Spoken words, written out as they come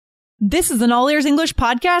This is an All Ears English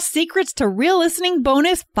podcast, Secrets to Real Listening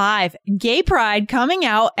Bonus 5, Gay Pride Coming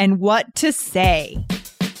Out and What to Say.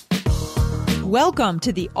 Welcome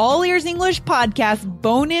to the All Ears English podcast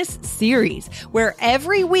bonus series, where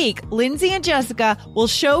every week, Lindsay and Jessica will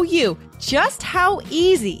show you just how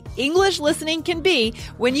easy English listening can be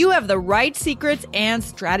when you have the right secrets and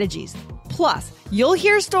strategies. Plus, you'll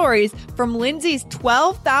hear stories from Lindsay's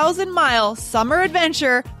 12,000-mile summer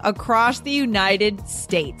adventure across the United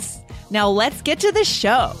States. Now let's get to the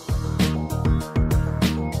show.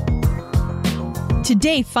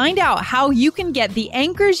 Today, find out how you can get the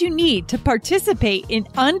anchors you need to participate in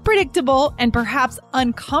unpredictable and perhaps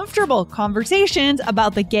uncomfortable conversations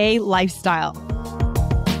about the gay lifestyle.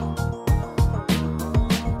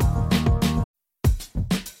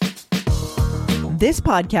 This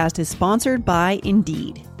podcast is sponsored by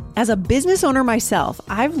Indeed. As a business owner myself,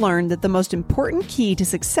 I've learned that the most important key to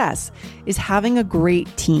success is having a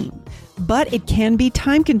great team. But it can be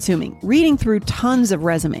time-consuming, reading through tons of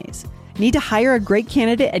resumes. Need to hire a great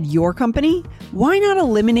candidate at your company? Why not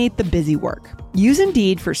eliminate the busy work? Use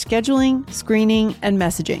Indeed for scheduling, screening, and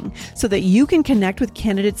messaging so that you can connect with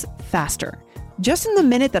candidates faster. Just in the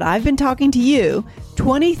minute that I've been talking to you,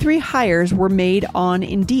 23 hires were made on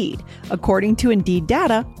Indeed, according to Indeed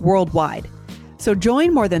data worldwide. So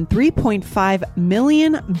join more than 3.5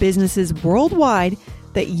 million businesses worldwide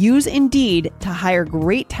that use Indeed to hire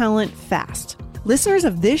great talent fast. Listeners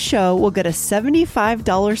of this show will get a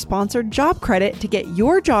 $75 sponsored job credit to get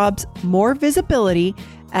your jobs more visibility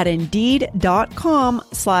at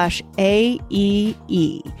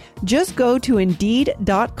Indeed.com/AEE. Just go to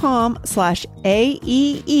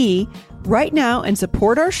Indeed.com/AEE right now and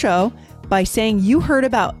support our show by saying you heard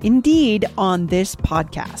about Indeed on this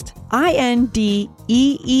podcast.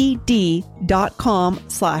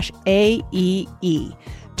 INDEED.com/AEE.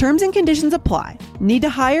 Terms and conditions apply. Need to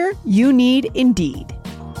hire? You need Indeed.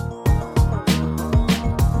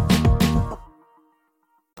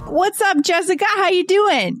 What's up, Jessica? How you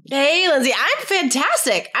doing? Hey, Lindsay. I'm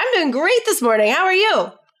fantastic. I'm doing great this morning. How are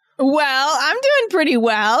you? Well, I'm doing pretty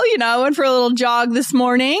well. You know, I went for a little jog this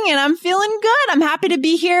morning and I'm feeling good. I'm happy to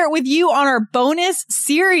be here with you on our bonus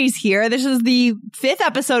series here. This is the 5th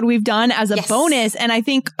episode we've done as a bonus. And I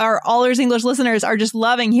think our All Ears English listeners are just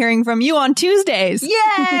loving hearing from you on Tuesdays.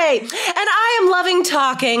 Yay! And I am loving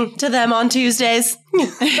talking to them on Tuesdays.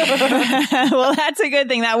 Well, that's a good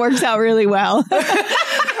thing. That works out really well.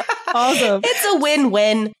 Awesome. It's a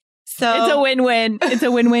win-win. So it's a win-win. It's a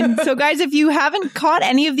win-win. So guys, if you haven't caught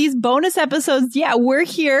any of these bonus episodes, we're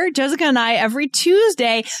here, Jessica and I, every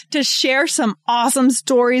Tuesday to share some awesome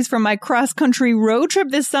stories from my cross-country road trip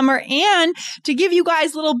this summer and to give you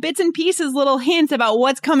guys little bits and pieces, little hints about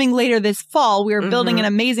what's coming later this fall. We're building an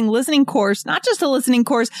amazing listening course, not just a listening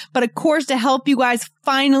course, but a course to help you guys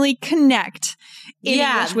finally connect in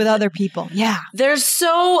English with other people. Yeah. There is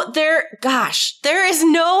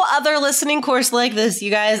no other listening course like this, you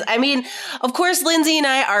guys. I mean, of course, Lindsay and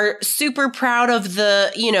I are super proud of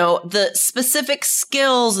the specific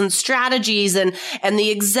skills and strategies and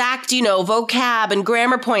the exact, vocab and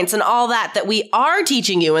grammar points and all that we are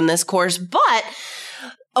teaching you in this course. But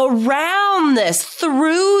around this,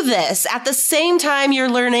 through this, at the same time you're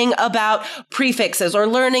learning about prefixes or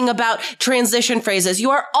learning about transition phrases, you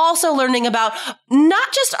are also learning about not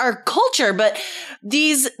just our culture, but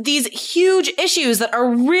these huge issues that are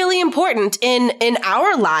really important in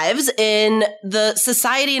our lives, in the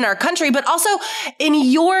society in our country, but also in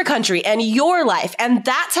your country and your life. And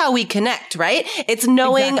that's how we connect, right? It's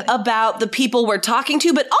knowing about the people we're talking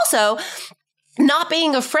to, but also not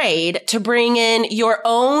being afraid to bring in your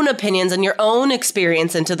own opinions and your own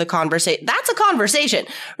experience into the conversation. That's a conversation,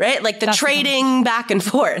 right? Like that's trading back and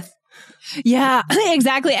forth. Yeah,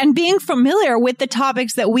 exactly. And being familiar with the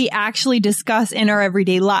topics that we actually discuss in our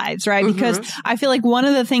everyday lives, right? Because I feel like one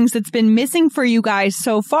of the things that's been missing for you guys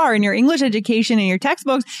so far in your English education and your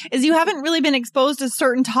textbooks is you haven't really been exposed to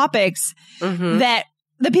certain topics that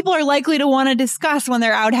the people are likely to want to discuss when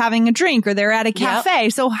they're out having a drink or they're at a cafe.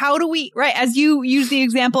 Yep. So how do we, right, as you used the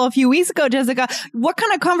example a few weeks ago, Jessica, what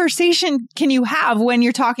kind of conversation can you have when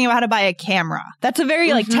you're talking about how to buy a camera? That's a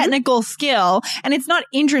very technical skill and it's not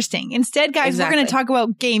interesting. Instead, guys, we're going to talk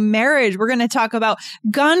about gay marriage. We're going to talk about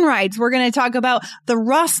gun rights. We're going to talk about the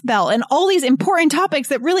Rust Belt and all these important topics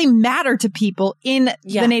that really matter to people in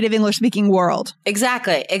the native English speaking world.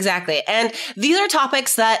 Exactly. And these are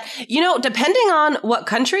topics that, depending on what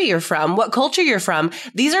country you're from, what culture you're from,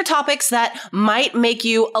 these are topics that might make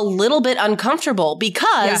you a little bit uncomfortable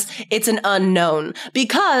because it's an unknown,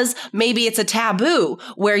 because maybe it's a taboo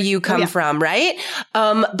where you come from, right?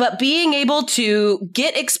 But being able to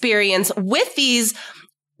get experience with these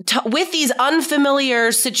with these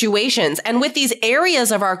unfamiliar situations and with these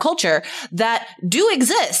areas of our culture that do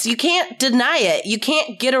exist. You can't deny it. You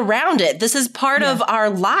can't get around it. This is part of our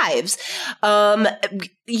lives.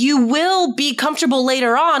 You will be comfortable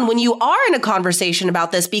later on when you are in a conversation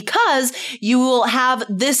about this because you will have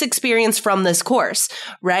this experience from this course,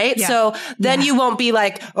 right? Yeah. So then you won't be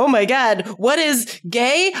like, oh my God, what is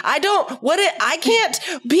gay? I can't,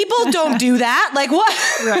 people don't do that. Like what?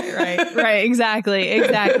 Right. Exactly.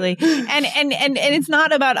 And it's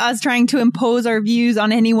not about us trying to impose our views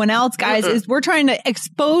on anyone else, guys. Is we're trying to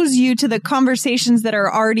expose you to the conversations that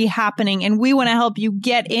are already happening. And we want to help you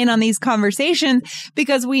get in on these conversations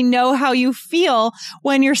because we know how you feel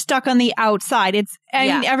when you're stuck on the outside.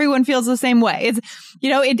 Everyone feels the same way. It's,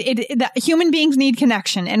 human beings need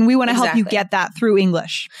connection, and we want to help you get that through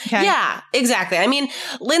English. Okay? Yeah, exactly. I mean,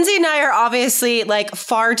 Lindsay and I are obviously like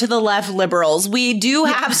far to the left liberals. We do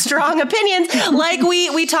have strong opinions, like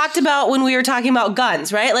we talked about when we were talking about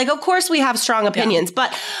guns, right? Like, of course we have strong opinions,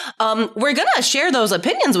 but we're going to share those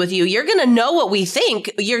opinions with you. You're going to know what we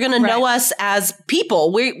think. You're going to know us as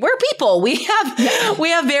people. We're people. We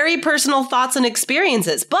have very personal thoughts and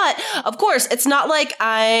experiences. But of course, it's not like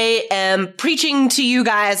I am preaching to you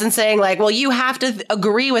guys and saying like, well, you have to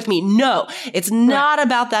agree with me. No, it's not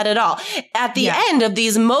about that at all. At the end of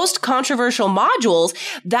these most controversial modules,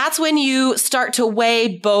 that's when you start to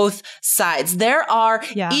weigh both sides. There are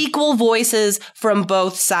equal voices from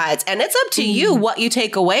both sides, and it's up to you what you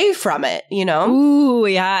take away from it, you know? Ooh,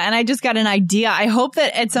 yeah. And I just got an idea. I hope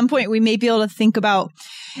that at some point we may be able to think about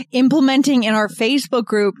implementing in our Facebook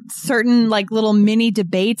group certain like little mini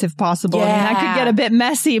debates if possible. I mean, that could get a bit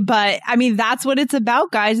messy, but I mean, that's what it's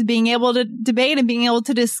about, guys, being able to debate and being able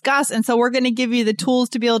to discuss. And so we're going to give you the tools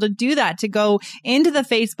to be able to do that, to go into the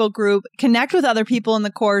Facebook group, connect with other people in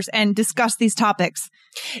the course and discuss these topics.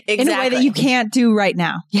 In a way that you can't do right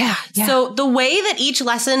now. Yeah. So the way that each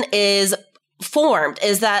lesson is formed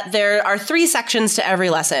is that there are 3 sections to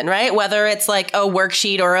every lesson, right? Whether it's like a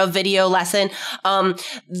worksheet or a video lesson,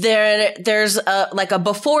 there's like a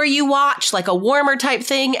before you watch, like a warmer type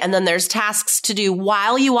thing, and then there's tasks to do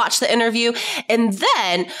while you watch the interview, and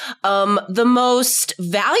then the most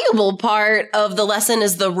valuable part of the lesson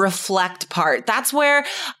is the reflect part. That's where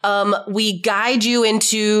we guide you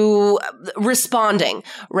into responding,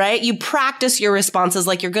 right? You practice your responses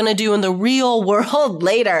like you're going to do in the real world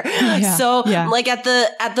later. Like at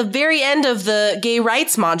the very end of the gay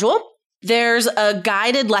rights module, there's a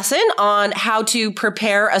guided lesson on how to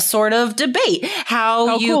prepare a sort of debate,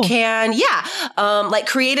 how you can, like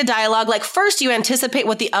create a dialogue. Like first you anticipate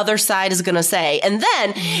what the other side is going to say. And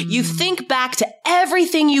then you think back to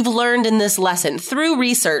everything you've learned in this lesson through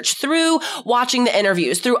research, through watching the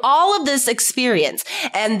interviews, through all of this experience.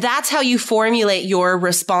 And that's how you formulate your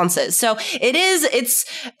responses. So it is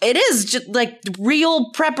just like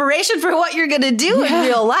real preparation for what you're going to do in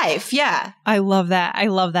real life. Yeah. I love that.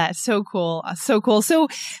 So cool. So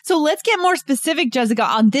let's get more specific, Jessica,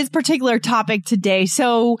 on this particular topic today.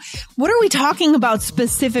 So what are we talking about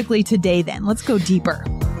specifically today then? Let's go deeper.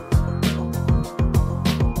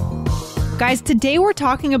 Guys, today we're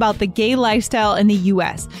talking about the gay lifestyle in the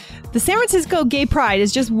U.S. The San Francisco Gay Pride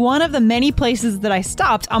is just one of the many places that I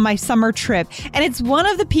stopped on my summer trip, and it's one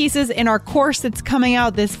of the pieces in our course that's coming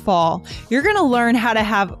out this fall. You're going to learn how to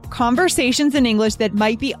have conversations in English that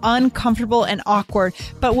might be uncomfortable and awkward,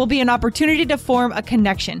 but will be an opportunity to form a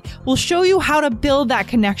connection. We'll show you how to build that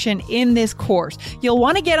connection in this course. You'll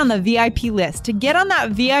want to get on the VIP list. To get on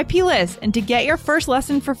that VIP list and to get your first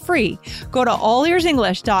lesson for free, go to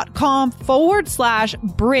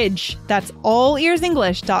allearsenglish.com/bridge. That's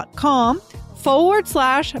allearsenglish.com/BRIDGE.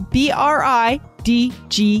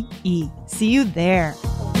 See you there.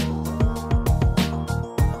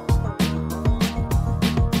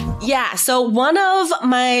 Yeah. So one of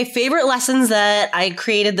my favorite lessons that I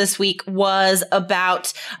created this week was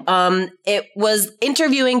about, it was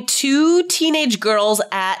interviewing 2 teenage girls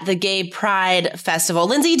at the Gay Pride Festival.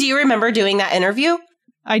 Lindsay, do you remember doing that interview?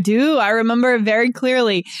 I do. I remember it very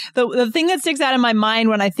clearly. The thing that sticks out in my mind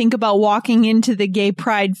when I think about walking into the Gay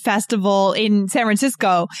Pride Festival in San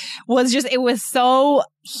Francisco was just, it was so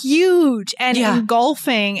huge and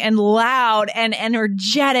engulfing and loud and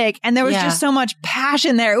energetic. And there was just so much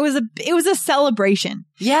passion there. It was a celebration.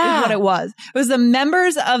 Yeah. Is what it was. It was the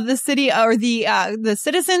members of the city, or the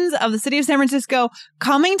citizens of the city of San Francisco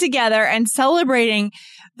coming together and celebrating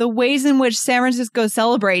the ways in which San Francisco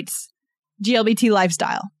celebrates GLBT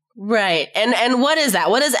lifestyle. Right. And what is that?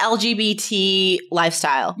 What is LGBT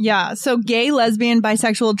lifestyle? Yeah. So gay, lesbian,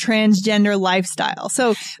 bisexual, transgender lifestyle.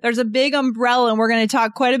 So there's a big umbrella, and we're going to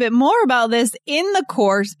talk quite a bit more about this in the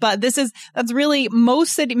course. But that's really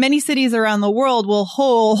many cities around the world will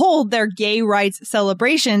hold their gay rights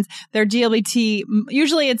celebrations. Their GLBT,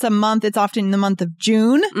 usually it's a month. It's often the month of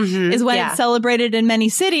June is when it's celebrated in many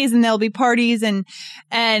cities. And there'll be parties and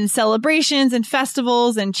celebrations and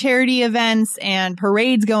festivals and charity events and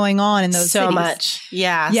parades going on in those cities. So much.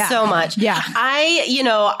 Yeah, so much. Yeah.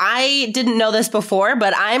 I didn't know this before,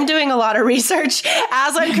 but I'm doing a lot of research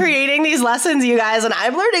as I'm creating these lessons, you guys, and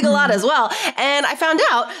I'm learning a lot as well. And I found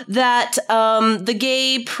out that the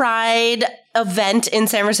Gay Pride event in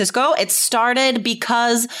San Francisco, it started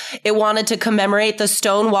because it wanted to commemorate the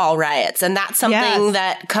Stonewall riots. And that's something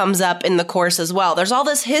that comes up in the course as well. There's all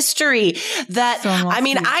this history that,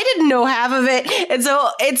 I didn't know half of it. And so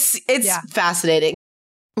it's fascinating.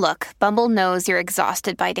 Look, Bumble knows you're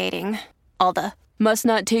exhausted by dating. All the must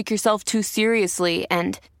not take yourself too seriously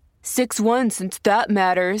and 6'1" since that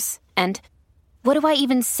matters. And what do I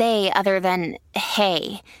even say other than,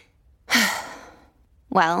 hey?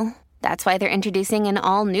 Well, that's why they're introducing an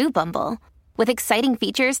all-new Bumble with exciting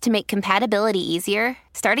features to make compatibility easier,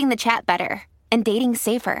 starting the chat better, and dating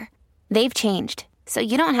safer. They've changed, so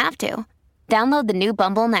you don't have to. Download the new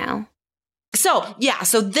Bumble now. So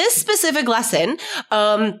this specific lesson,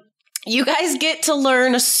 you guys get to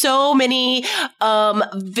learn so many,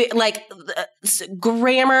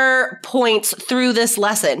 grammar points through this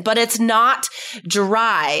lesson, but it's not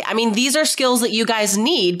dry. I mean, these are skills that you guys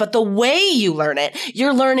need, but the way you learn it,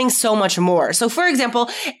 you're learning so much more. So for example,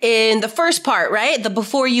 in the first part, right? The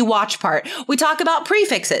before you watch part, we talk about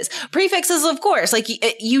prefixes. Prefixes, of course, like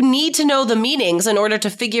you need to know the meanings in order to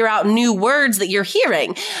figure out new words that you're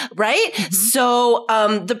hearing, right? So,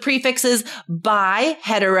 the prefixes bi,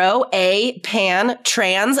 hetero, a, pan,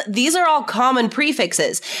 trans, these are all common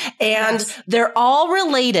prefixes, and they're all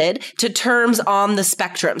related to terms on the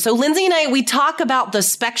spectrum. So Lindsay and we talk about the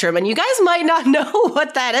spectrum, and you guys might not know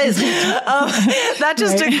what that is. That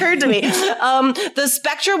just occurred to me. The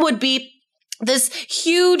spectrum would be this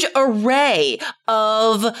huge array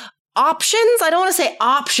of options. I don't want to say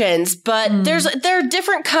options, but there are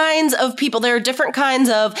different kinds of people. There are different kinds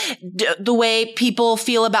of the way people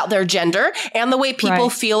feel about their gender and the way people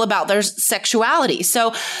feel about their sexuality.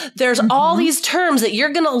 So there's all these terms that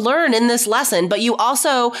you're going to learn in this lesson, but you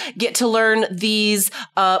also get to learn these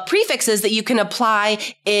prefixes that you can apply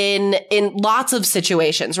in lots of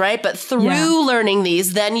situations, right? But through learning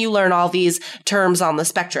these, then you learn all these terms on the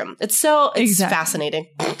spectrum. It's fascinating.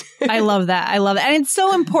 I love that. And it's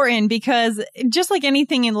so important because just like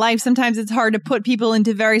anything in life, sometimes it's hard to put people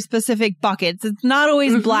into very specific buckets. It's not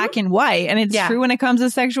always black and white. And it's true when it comes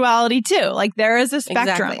to sexuality too. Like there is a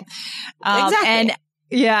spectrum. Exactly.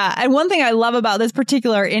 And one thing I love about this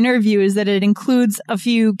particular interview is that it includes a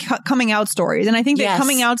few coming out stories. And I think that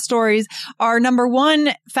coming out stories are, number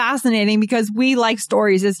one, fascinating because we like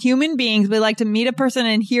stories as human beings. We like to meet a person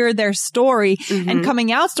and hear their story. And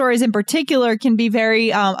coming out stories in particular can be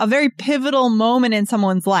a very pivotal moment in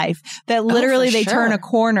someone's life that literally they turn a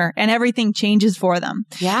corner and everything changes for them.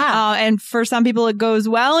 Yeah. And for some people it goes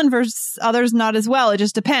well, and for others not as well. It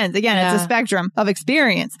just depends. Again, it's a spectrum of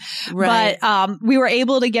experience. Right. But we were able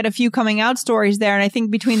to get a few coming out stories there. And I think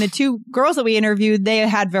between the two girls that we interviewed, they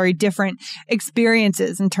had very different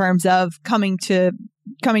experiences in terms of coming to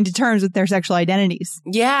terms with their sexual identities.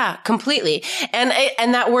 Yeah, completely. And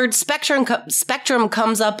that word spectrum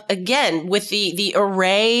comes up again with the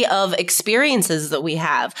array of experiences that we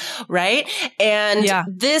have, right? And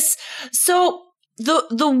so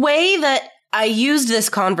the way that I used this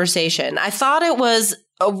conversation, I thought it was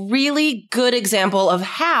a really good example of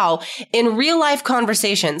how in real life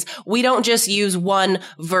conversations, we don't just use one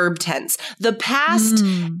verb tense. The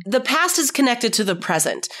past is connected to the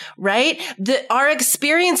present, right? Our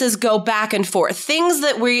experiences go back and forth. Things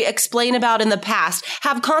that we explain about in the past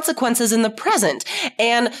have consequences in the present.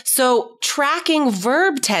 And so tracking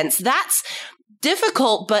verb tense, that's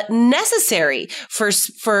difficult but necessary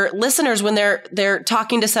for listeners when they're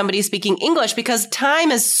talking to somebody speaking English, because time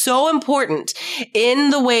is so important in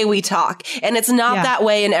the way we talk, and it's not that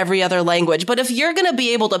way in every other language. But if you're going to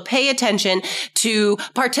be able to pay attention to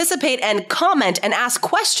participate and comment and ask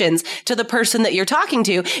questions to the person that you're talking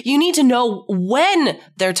to, you need to know when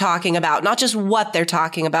they're talking about, not just what they're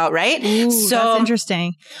talking about, right? Ooh, so that's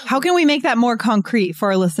interesting. How can we make that more concrete for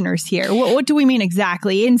our listeners here? What do we mean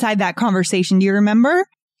exactly inside that conversation? Do you remember?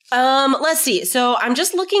 Let's see. So I'm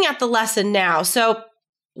just looking at the lesson now. So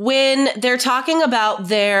when they're talking about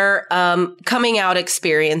their coming out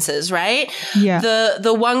experiences, right? Yeah.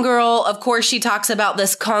 The one girl, of course, she talks about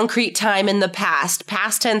this concrete time in the past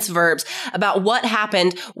tense verbs, about what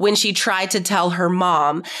happened when she tried to tell her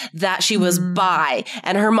mom that she was bi,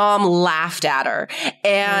 and her mom laughed at her.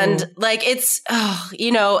 And like, it's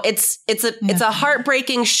a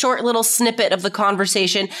heartbreaking short little snippet of the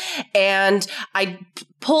conversation. And I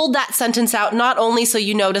pulled that sentence out, not only so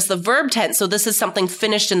you notice the verb tense, so this is something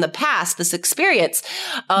finished in the past, this experience,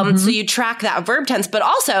 so you track that verb tense, but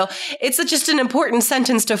also it's just an important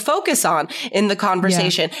sentence to focus on in the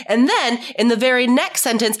conversation. Yeah. And then in the very next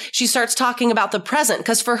sentence, she starts talking about the present,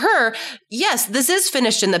 because for her, yes, this is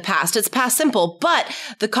finished in the past, it's past simple, but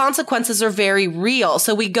the consequences are very real.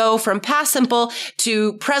 So we go from past simple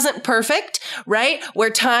to present perfect, right?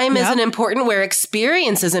 Where time isn't important, where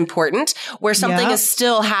experience is important, where something is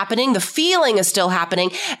still happening, the feeling is still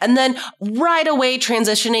happening, and then right away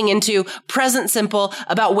transitioning into present simple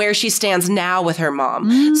about where she stands now with her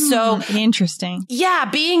mom. So interesting. Yeah,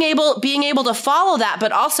 being able to follow that,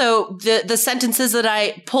 but also the sentences that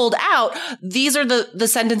I pulled out, these are the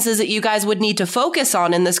sentences that you guys would need to focus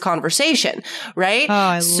on in this conversation, right? Oh,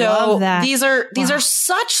 I love that. These are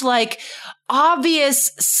such like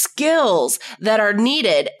obvious skills that are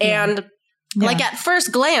needed. And like at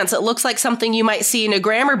first glance, it looks like something you might see in a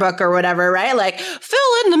grammar book or whatever, right? Like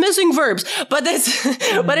fill in the missing verbs, but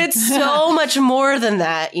it's so much more than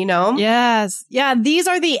that, you know? Yes. Yeah. These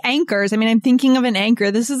are the anchors. I mean, I'm thinking of an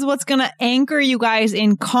anchor. This is what's going to anchor you guys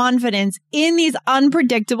in confidence in these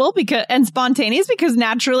unpredictable and spontaneous, because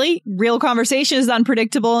naturally real conversation is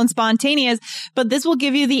unpredictable and spontaneous, but this will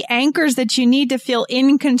give you the anchors that you need to feel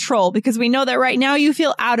in control, because we know that right now you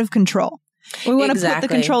feel out of control. We want to put the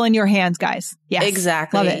control in your hands, guys. Yes.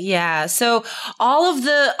 Exactly. Love it. Yeah. So all of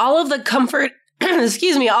the comfort,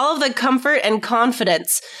 excuse me, all of the comfort and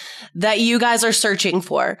confidence that you guys are searching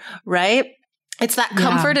for, right? It's that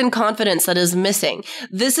comfort and confidence that is missing.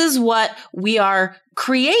 This is what we are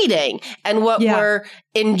creating and what we're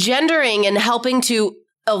engendering and helping to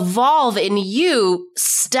evolve in you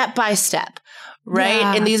step by step.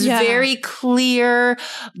 Right? In these very clear,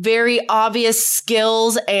 very obvious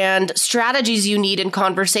skills and strategies you need in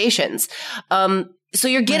conversations. So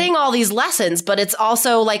you're getting all these lessons, but it's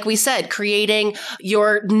also, like we said, creating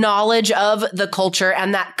your knowledge of the culture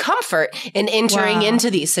and that comfort in entering into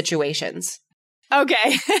these situations.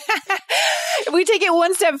 Okay. If we take it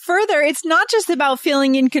one step further, it's not just about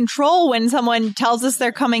feeling in control when someone tells us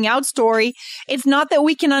their coming out story. It's not that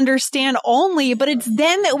we can understand only, but it's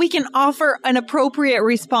then that we can offer an appropriate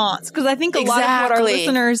response. Because I think a lot of what our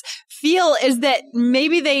listeners feel is that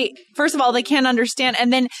maybe first of all, they can't understand,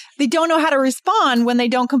 and then they don't know how to respond when they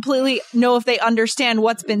don't completely know if they understand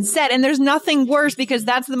what's been said. And there's nothing worse, because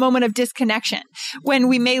that's the moment of disconnection, when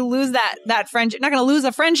we may lose that friendship. Not going to lose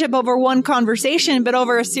a friendship over one conversation, but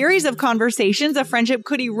over a series of conversations, a friendship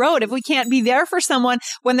could erode if we can't be there for someone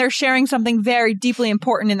when they're sharing something very deeply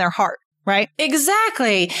important in their heart. Right?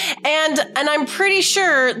 Exactly. And I'm pretty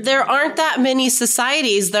sure there aren't that many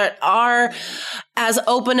societies that are as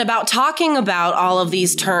open about talking about all of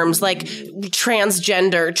these terms, like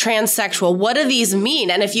transgender, transsexual. What do these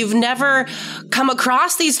mean? And if you've never come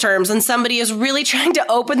across these terms and somebody is really trying to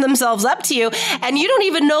open themselves up to you and you don't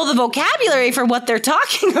even know the vocabulary for what they're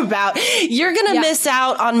talking about, you're going to miss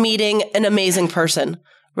out on meeting an amazing person.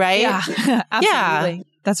 Right? Yeah, absolutely. Yeah.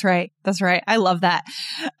 That's right. That's right. I love that.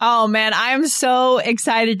 Oh man, I am so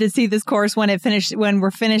excited to see this course when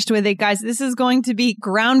we're finished with it, guys. This is going to be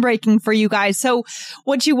groundbreaking for you guys. So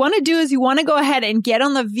what you want to do is you want to go ahead and get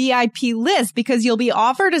on the VIP list, because you'll be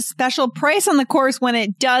offered a special price on the course when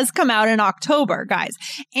it does come out in October, guys.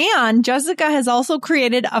 And Jessica has also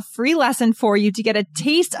created a free lesson for you to get a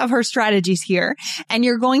taste of her strategies here. And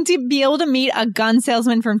you're going to be able to meet a gun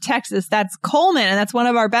salesman from Texas. That's Coleman. And that's one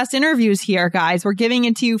of our best interviews here, guys. We're giving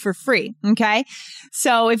it to you for free. Okay.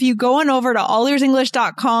 So if you go on over to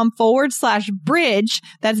allearsenglish.com/bridge,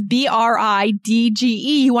 that's BRIDGE,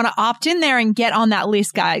 you want to opt in there and get on that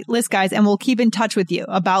list, guys, and we'll keep in touch with you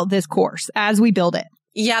about this course as we build it.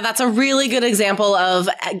 Yeah, that's a really good example of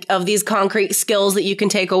these concrete skills that you can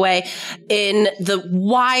take away in the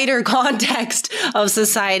wider context of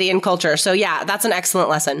society and culture. So yeah, that's an excellent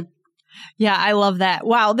lesson. Yeah, I love that.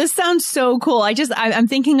 Wow, this sounds so cool. I'm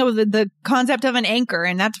thinking of the concept of an anchor,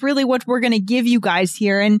 and that's really what we're going to give you guys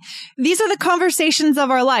here. And these are the conversations of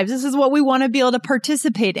our lives. This is what we want to be able to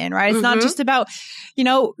participate in, right? It's not just about,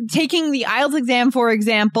 taking the IELTS exam, for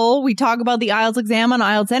example. We talk about the IELTS exam on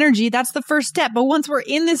IELTS Energy. That's the first step. But once we're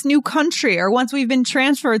in this new country, or once we've been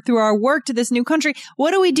transferred through our work to this new country, what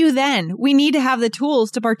do we do then? We need to have the tools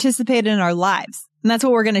to participate in our lives. And that's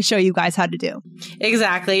what we're going to show you guys how to do.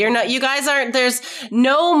 Exactly. There's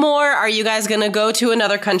no more are you guys going to go to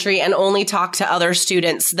another country and only talk to other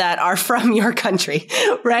students that are from your country,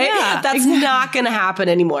 right? Yeah, that's exactly. not going to happen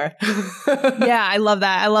anymore. Yeah, I love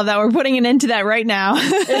that. We're putting an end to that right now.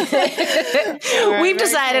 We've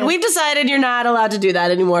decided you're not allowed to do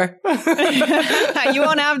that anymore. You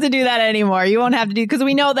won't have to do that anymore. You won't have to do, because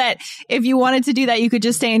we know that if you wanted to do that, you could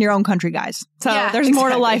just stay in your own country, guys. So there's more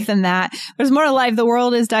to life than that. There's more to life. The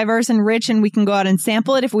world is diverse and rich, and we can go out and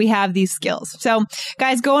sample it if we have these skills. So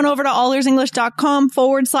guys, go on over to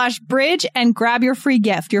allearsenglish.com/bridge and grab your free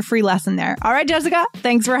gift, your free lesson there. All right, Jessica,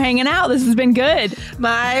 thanks for hanging out. This has been good.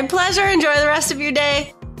 My pleasure. Enjoy the rest of your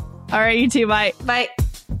day. All right, you too. Bye. Bye.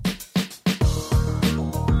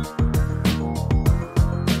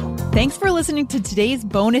 Thanks for listening to today's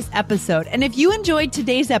bonus episode. And if you enjoyed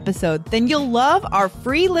today's episode, then you'll love our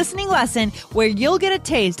free listening lesson where you'll get a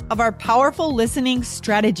taste of our powerful listening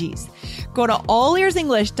strategies. Go to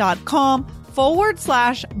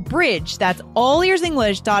allearsenglish.com/bridge. That's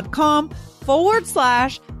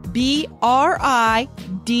allearsenglish.com/BRIDGE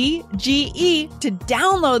to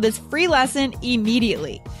download this free lesson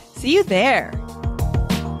immediately. See you there.